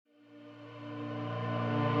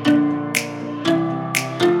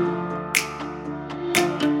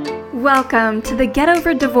Welcome to the Get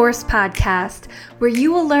Over Divorce podcast, where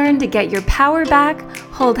you will learn to get your power back,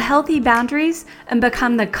 hold healthy boundaries, and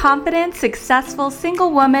become the confident, successful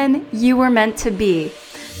single woman you were meant to be.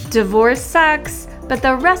 Divorce sucks, but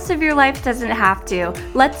the rest of your life doesn't have to.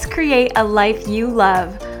 Let's create a life you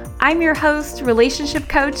love. I'm your host, relationship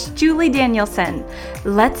coach, Julie Danielson.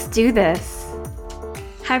 Let's do this.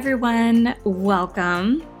 Hi everyone,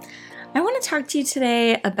 welcome. I want to talk to you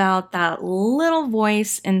today about that little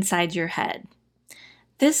voice inside your head.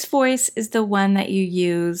 This voice is the one that you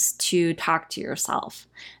use to talk to yourself.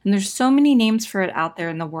 And there's so many names for it out there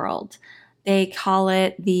in the world. They call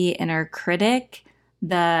it the inner critic,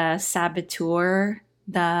 the saboteur,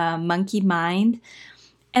 the monkey mind.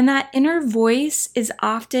 And that inner voice is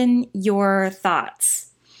often your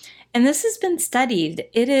thoughts. And this has been studied.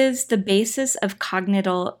 It is the basis of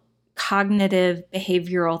cognitive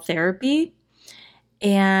behavioral therapy.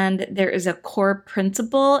 And there is a core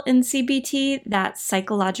principle in CBT that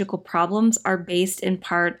psychological problems are based in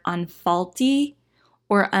part on faulty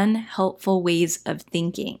or unhelpful ways of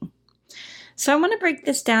thinking. So I want to break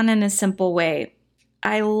this down in a simple way.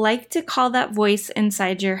 I like to call that voice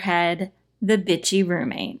inside your head the bitchy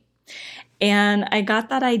roommate. And I got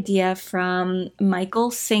that idea from Michael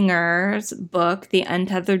Singer's book, The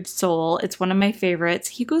Untethered Soul. It's one of my favorites.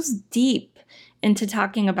 He goes deep into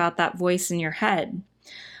talking about that voice in your head.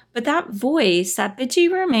 But that voice, that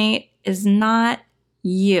bitchy roommate, is not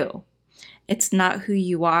you. It's not who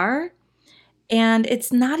you are. And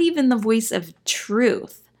it's not even the voice of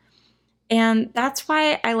truth. And that's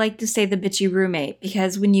why I like to say the bitchy roommate,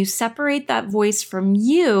 because when you separate that voice from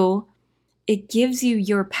you, it gives you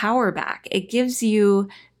your power back. It gives you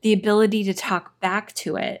the ability to talk back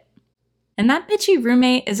to it. And that bitchy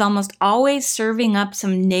roommate is almost always serving up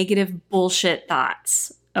some negative bullshit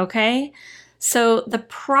thoughts, okay? So the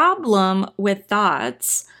problem with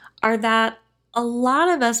thoughts are that a lot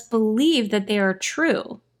of us believe that they are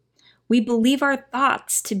true. We believe our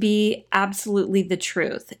thoughts to be absolutely the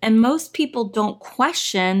truth. And most people don't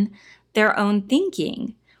question their own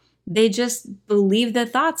thinking. They just believe the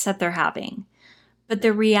thoughts that they're having. But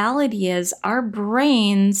the reality is our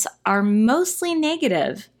brains are mostly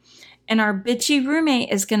negative, and our bitchy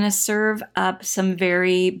roommate is going to serve up some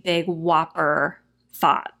very big whopper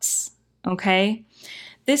thoughts, okay?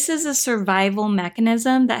 This is a survival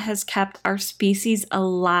mechanism that has kept our species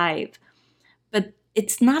alive, but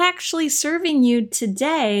it's not actually serving you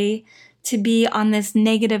today to be on this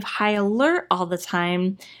negative high alert all the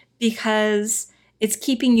time, because it's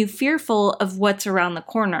keeping you fearful of what's around the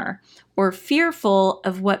corner, or fearful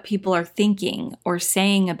of what people are thinking or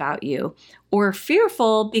saying about you, or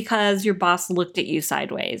fearful because your boss looked at you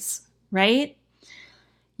sideways, right?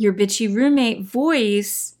 Your bitchy roommate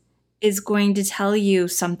voice is going to tell you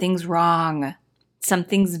something's wrong,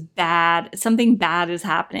 something's bad, something bad is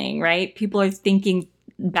happening, right? People are thinking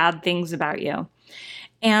bad things about you.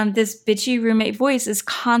 And this bitchy roommate voice is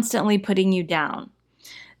constantly putting you down.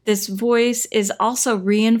 This voice is also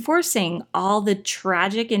reinforcing all the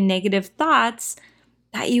tragic and negative thoughts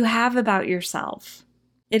that you have about yourself.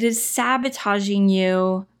 It is sabotaging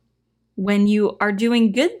you when you are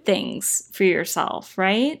doing good things for yourself,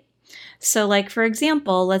 right? So like, for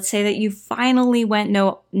example, let's say that you finally went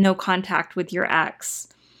no contact with your ex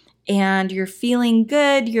and you're feeling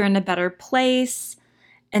good, you're in a better place,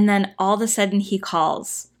 and then all of a sudden he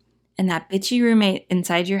calls and that bitchy roommate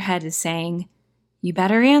inside your head is saying, you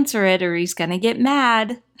better answer it or he's going to get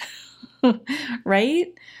mad,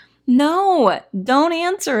 right? No, don't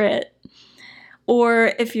answer it.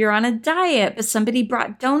 Or if you're on a diet, but somebody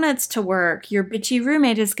brought donuts to work, your bitchy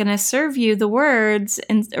roommate is going to serve you the words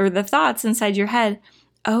or the thoughts inside your head.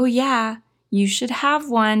 Oh yeah, you should have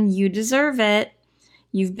one. You deserve it.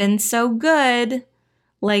 You've been so good.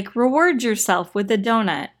 Like, reward yourself with a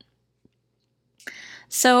donut.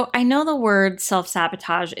 So I know the word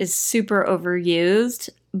self-sabotage is super overused,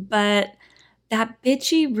 but that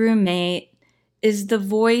bitchy roommate is the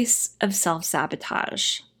voice of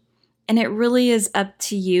self-sabotage. And it really is up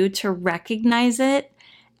to you to recognize it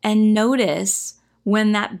and notice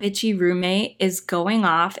when that bitchy roommate is going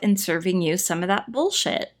off and serving you some of that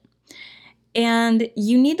bullshit. And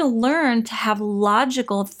you need to learn to have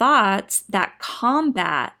logical thoughts that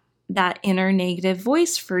combat that inner negative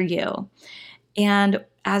voice for you. And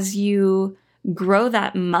as you grow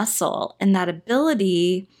that muscle and that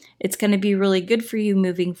ability, it's going to be really good for you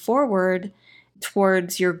moving forward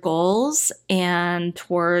towards your goals and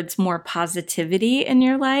towards more positivity in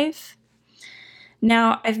your life.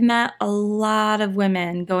 Now, I've met a lot of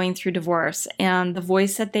women going through divorce, and the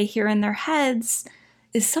voice that they hear in their heads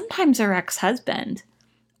is sometimes their ex-husband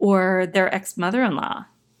or their ex-mother-in-law,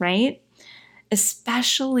 right?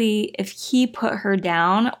 Especially if he put her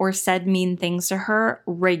down or said mean things to her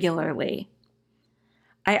regularly.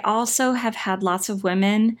 I also have had lots of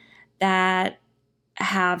women that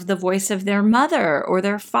have the voice of their mother or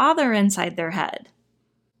their father inside their head.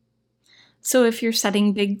 So if you're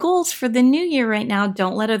setting big goals for the new year right now,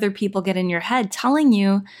 don't let other people get in your head telling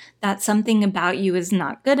you that something about you is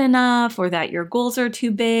not good enough or that your goals are too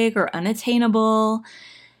big or unattainable.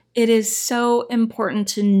 It is so important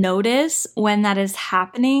to notice when that is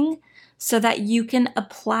happening so that you can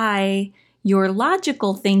apply your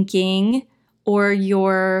logical thinking or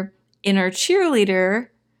your inner cheerleader,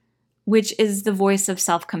 which is the voice of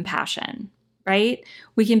self-compassion, right?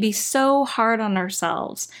 We can be so hard on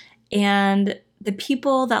ourselves, and the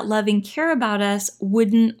people that love and care about us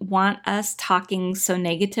wouldn't want us talking so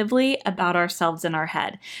negatively about ourselves in our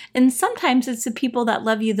head. And sometimes it's the people that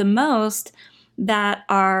love you the most that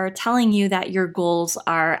are telling you that your goals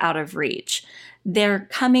are out of reach. They're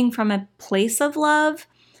coming from a place of love,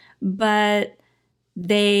 but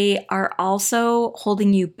they are also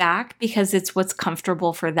holding you back because it's what's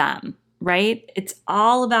comfortable for them, right? It's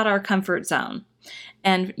all about our comfort zone.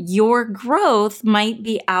 And your growth might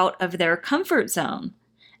be out of their comfort zone.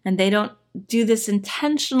 And they don't do this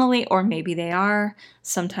intentionally, or maybe they are.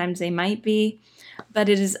 Sometimes they might be. But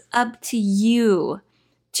it is up to you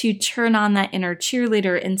to turn on that inner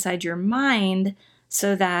cheerleader inside your mind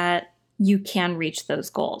so that you can reach those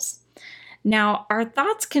goals. Now, our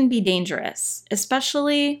thoughts can be dangerous,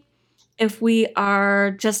 especially if we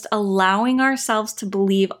are just allowing ourselves to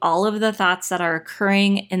believe all of the thoughts that are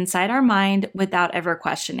occurring inside our mind without ever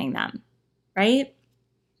questioning them, right?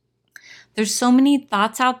 There's so many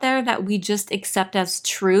thoughts out there that we just accept as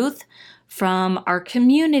truth from our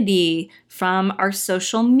community, from our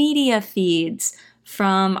social media feeds,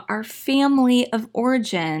 from our family of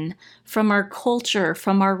origin, from our culture,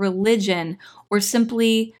 from our religion, or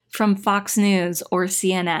simply from Fox News or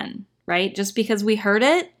CNN, right? Just because we heard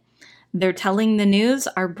it, they're telling the news,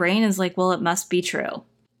 our brain is like, well, it must be true.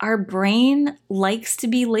 Our brain likes to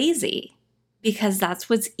be lazy because that's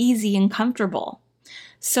what's easy and comfortable.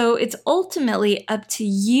 So it's ultimately up to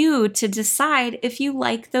you to decide if you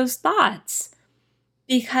like those thoughts.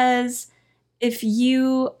 Because if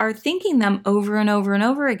you are thinking them over and over and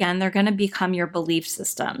over again, they're going to become your belief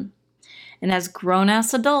system. And as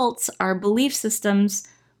grown-ass adults, our belief systems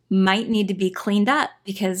might need to be cleaned up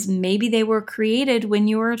because maybe they were created when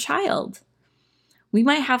you were a child. We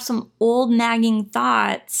might have some old nagging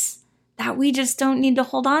thoughts that we just don't need to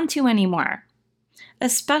hold on to anymore,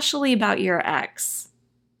 especially about your ex,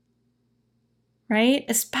 right?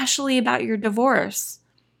 Especially about your divorce.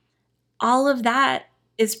 All of that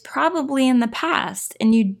is probably in the past,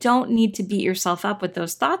 and you don't need to beat yourself up with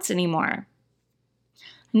those thoughts anymore.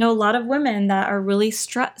 I know a lot of women that are really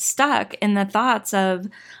stuck in the thoughts of,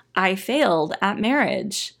 I failed at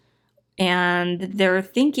marriage, and they're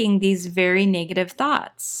thinking these very negative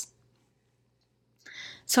thoughts.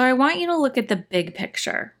 So I want you to look at the big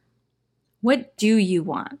picture. What do you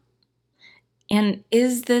want? And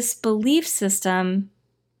is this belief system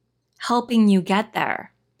helping you get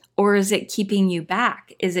there? Or is it keeping you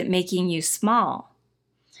back? Is it making you small?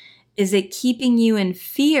 Is it keeping you in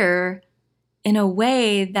fear in a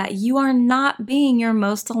way that you are not being your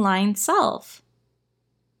most aligned self?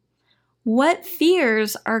 What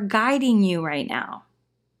fears are guiding you right now?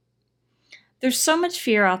 There's so much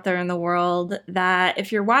fear out there in the world that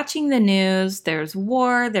if you're watching the news, there's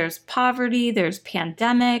war, there's poverty, there's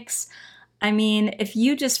pandemics. I mean, if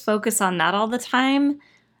you just focus on that all the time,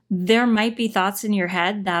 there might be thoughts in your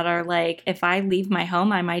head that are like, if I leave my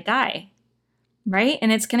home, I might die, right?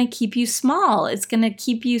 And it's going to keep you small. It's going to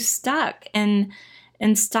keep you stuck and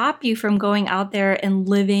stop you from going out there and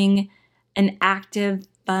living an active,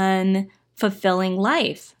 fun, fulfilling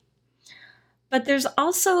life. But there's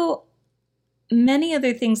also many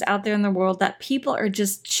other things out there in the world that people are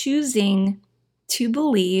just choosing to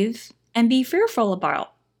believe and be fearful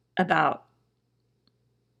about.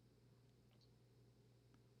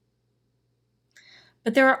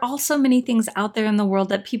 But there are also many things out there in the world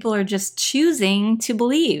that people are just choosing to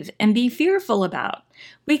believe and be fearful about.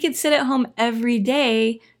 We could sit at home every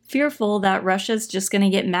day fearful that Russia's just going to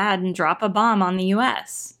get mad and drop a bomb on the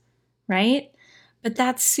US, right? But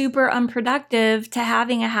that's super unproductive to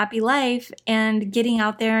having a happy life and getting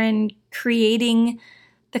out there and creating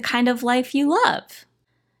the kind of life you love.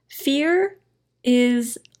 Fear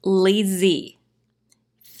is lazy.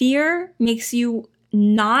 Fear makes you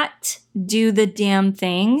not do the damn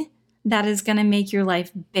thing that is going to make your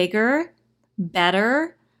life bigger,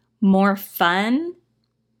 better, more fun.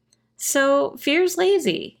 So fear's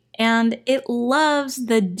lazy. and it loves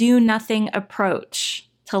the do nothing approach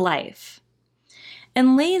to life.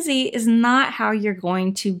 And lazy is not how you're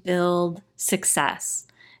going to build success.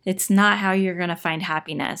 It's not how you're going to find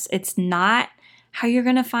happiness. It's not how you're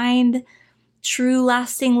going to find true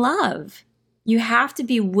lasting love. You have to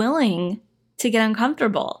be willing to get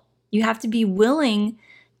uncomfortable. You have to be willing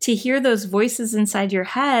to hear those voices inside your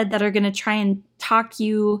head that are going to try and talk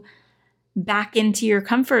you back into your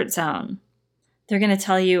comfort zone. They're going to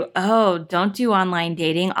tell you, oh, don't do online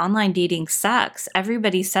dating. Online dating sucks.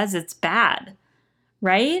 Everybody says it's bad,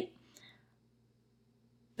 right?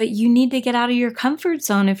 But you need to get out of your comfort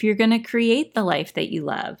zone if you're going to create the life that you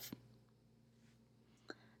love.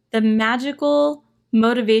 The magical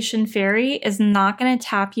motivation fairy is not going to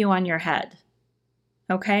tap you on your head,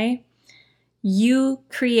 okay? You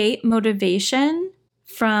create motivation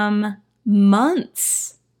from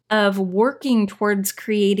months of working towards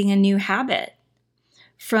creating a new habit,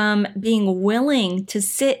 from being willing to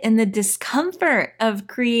sit in the discomfort of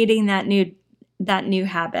creating that new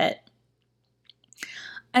habit.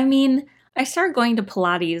 I mean, I started going to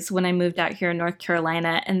Pilates when I moved out here in North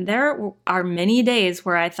Carolina, and there are many days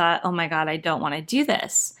where I thought, oh my God, I don't want to do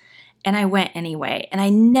this. And I went anyway, and I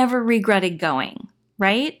never regretted going,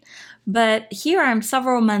 right? But here I'm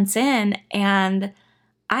several months in, and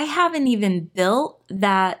I haven't even built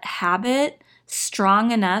that habit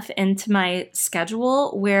strong enough into my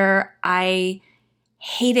schedule where I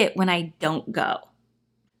hate it when I don't go,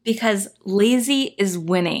 because lazy is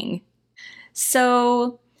winning.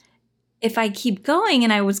 So if I keep going,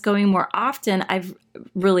 and I was going more often, I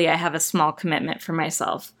have a small commitment for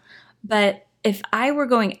myself. But if I were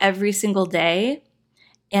going every single day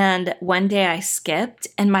and one day I skipped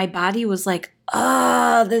and my body was like,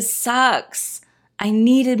 oh, this sucks, I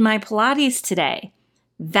needed my Pilates today.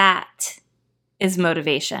 That is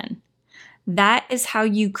motivation. That is how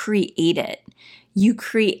you create it. You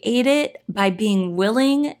create it by being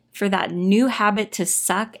willing for that new habit to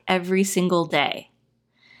suck every single day.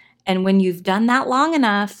 And when you've done that long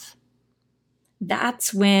enough,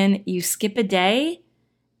 that's when you skip a day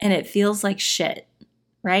and it feels like shit,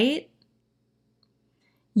 right?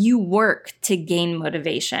 You work to gain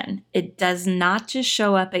motivation. It does not just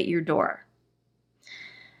show up at your door.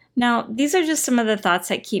 Now, these are just some of the thoughts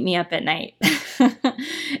that keep me up at night.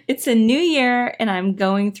 It's a new year and I'm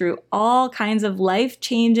going through all kinds of life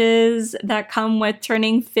changes that come with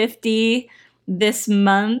turning 50 this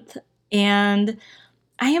month. And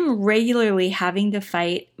I am regularly having to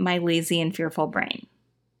fight my lazy and fearful brain.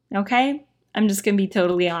 Okay? I'm just going to be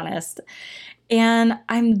totally honest. And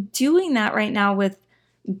I'm doing that right now with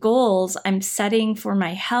goals I'm setting for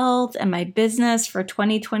my health and my business for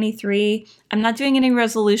 2023. I'm not doing any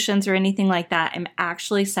resolutions or anything like that. I'm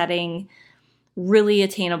actually setting really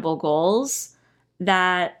attainable goals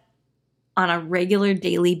that on a regular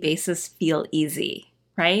daily basis feel easy,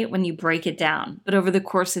 right? When you break it down. But over the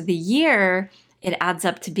course of the year, it adds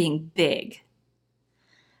up to being big.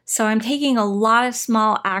 So I'm taking a lot of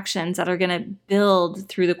small actions that are going to build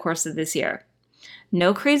through the course of this year.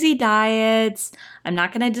 No crazy diets. I'm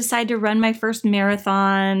not going to decide to run my first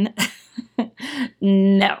marathon.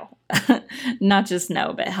 No, not just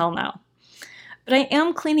no, but hell no. But I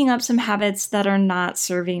am cleaning up some habits that are not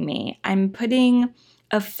serving me. I'm putting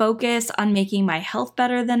a focus on making my health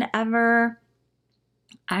better than ever.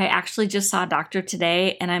 I actually just saw a doctor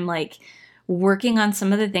today and I'm like working on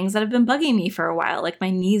some of the things that have been bugging me for a while, like my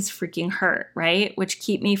knees freaking hurt, right? Which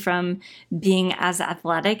keep me from being as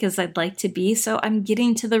athletic as I'd like to be. So I'm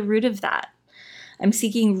getting to the root of that. I'm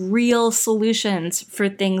seeking real solutions for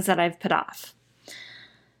things that I've put off.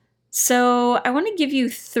 So I want to give you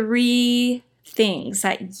 3 things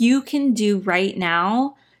that you can do right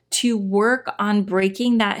now to work on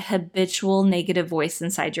breaking that habitual negative voice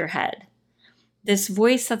inside your head. This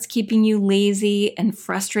voice that's keeping you lazy and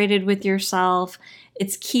frustrated with yourself.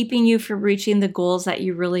 It's keeping you from reaching the goals that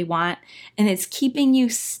you really want. And it's keeping you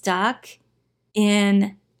stuck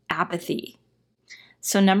in apathy.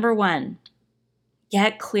 So number 1,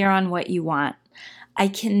 get clear on what you want. I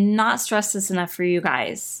cannot stress this enough for you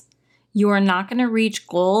guys. You are not going to reach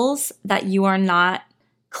goals that you are not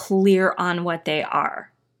clear on what they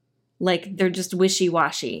are. Like they're just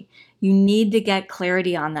wishy-washy. You need to get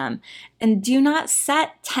clarity on them. And do not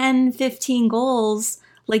set 10, 15 goals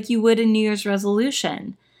like you would a New Year's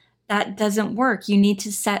resolution. That doesn't work. You need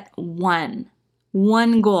to set one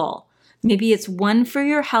goal. Maybe it's one for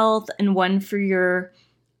your health and one for your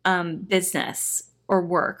business or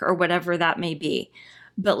work or whatever that may be.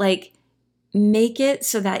 But like make it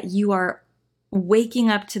so that you are waking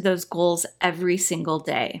up to those goals every single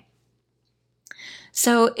day.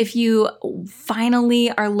 So if you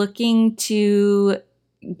finally are looking to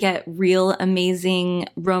get real, amazing,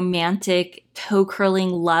 romantic,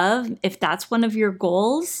 toe-curling love, if that's one of your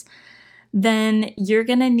goals, then you're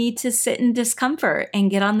going to need to sit in discomfort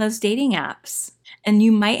and get on those dating apps. And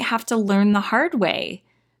you might have to learn the hard way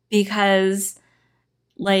because,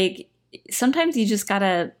 like, sometimes you just got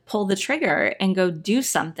to pull the trigger and go do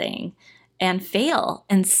something and fail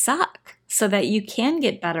and suck so that you can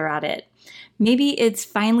get better at it. Maybe it's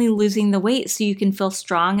finally losing the weight so you can feel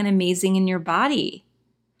strong and amazing in your body.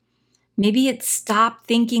 Maybe it's stop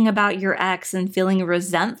thinking about your ex and feeling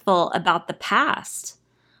resentful about the past.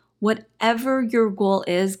 Whatever your goal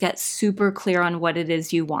is, get super clear on what it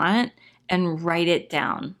is you want and write it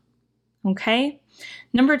down. Okay?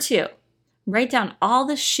 Number 2, write down all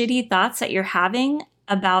the shitty thoughts that you're having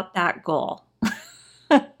about that goal.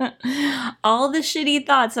 All the shitty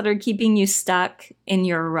thoughts that are keeping you stuck in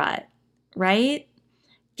your rut, right?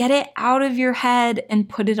 Get it out of your head and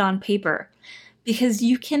put it on paper because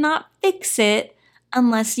you cannot fix it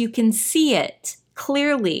unless you can see it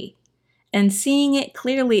clearly. And seeing it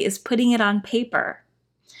clearly is putting it on paper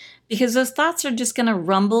because those thoughts are just going to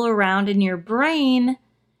rumble around in your brain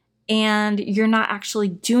and you're not actually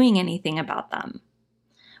doing anything about them.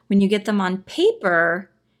 When you get them on paper,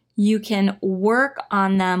 you can work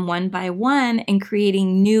on them one by one and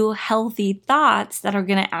creating new healthy thoughts that are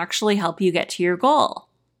going to actually help you get to your goal.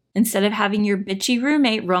 Instead of having your bitchy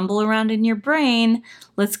roommate rumble around in your brain,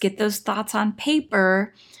 let's get those thoughts on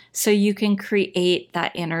paper so you can create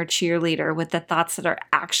that inner cheerleader with the thoughts that are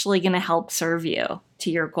actually going to help serve you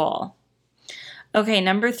to your goal. Okay,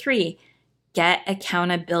 number 3, get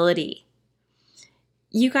accountability.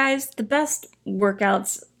 You guys, the best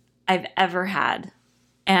workouts I've ever had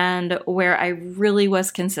and where I really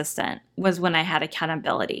was consistent was when I had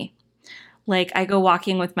accountability. Like, I go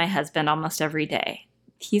walking with my husband almost every day.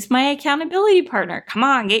 He's my accountability partner. Come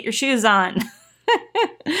on, get your shoes on.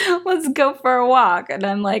 Let's go for a walk. And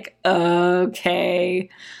I'm like, okay,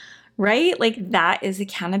 right? Like, that is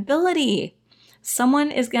accountability.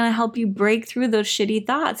 Someone is going to help you break through those shitty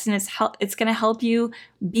thoughts, and it's going to help you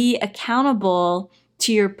be accountable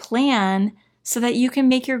to your plan so that you can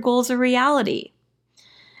make your goals a reality.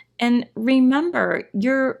 And remember,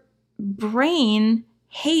 your brain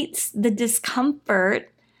hates the discomfort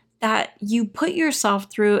that you put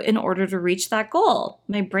yourself through in order to reach that goal.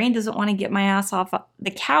 My brain doesn't want to get my ass off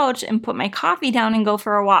the couch and put my coffee down and go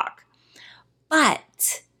for a walk.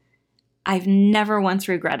 But I've never once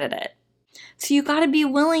regretted it. So you got to be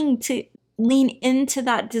willing to lean into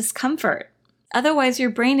that discomfort. Otherwise,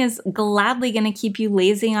 your brain is gladly going to keep you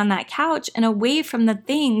lazy on that couch and away from the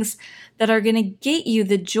things that are going to get you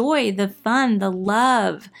the joy, the fun, the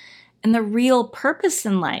love, and the real purpose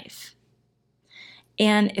in life.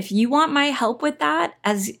 And if you want my help with that,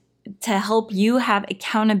 as to help you have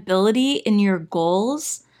accountability in your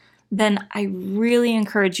goals, then I really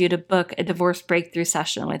encourage you to book a divorce breakthrough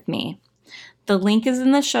session with me. The link is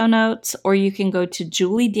in the show notes, or you can go to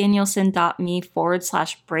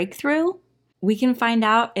juliedanielson.me/breakthrough. We can find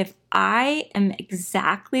out if I am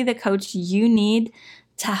exactly the coach you need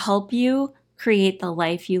to help you create the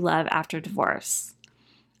life you love after divorce.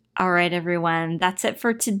 All right, everyone, that's it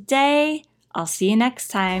for today. I'll see you next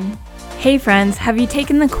time. Hey friends, have you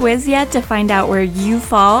taken the quiz yet to find out where you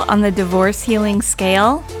fall on the divorce healing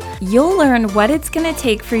scale? You'll learn what it's going to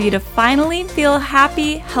take for you to finally feel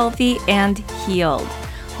happy, healthy, and healed.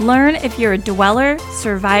 Learn if you're a dweller,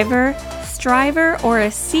 survivor, striver, or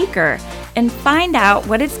a seeker, and find out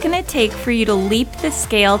what it's going to take for you to leap the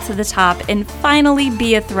scale to the top and finally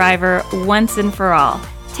be a thriver once and for all.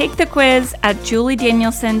 Take the quiz at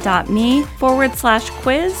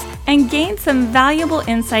juliedanielson.me/quiz and gain some valuable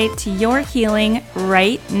insight to your healing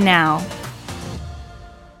right now.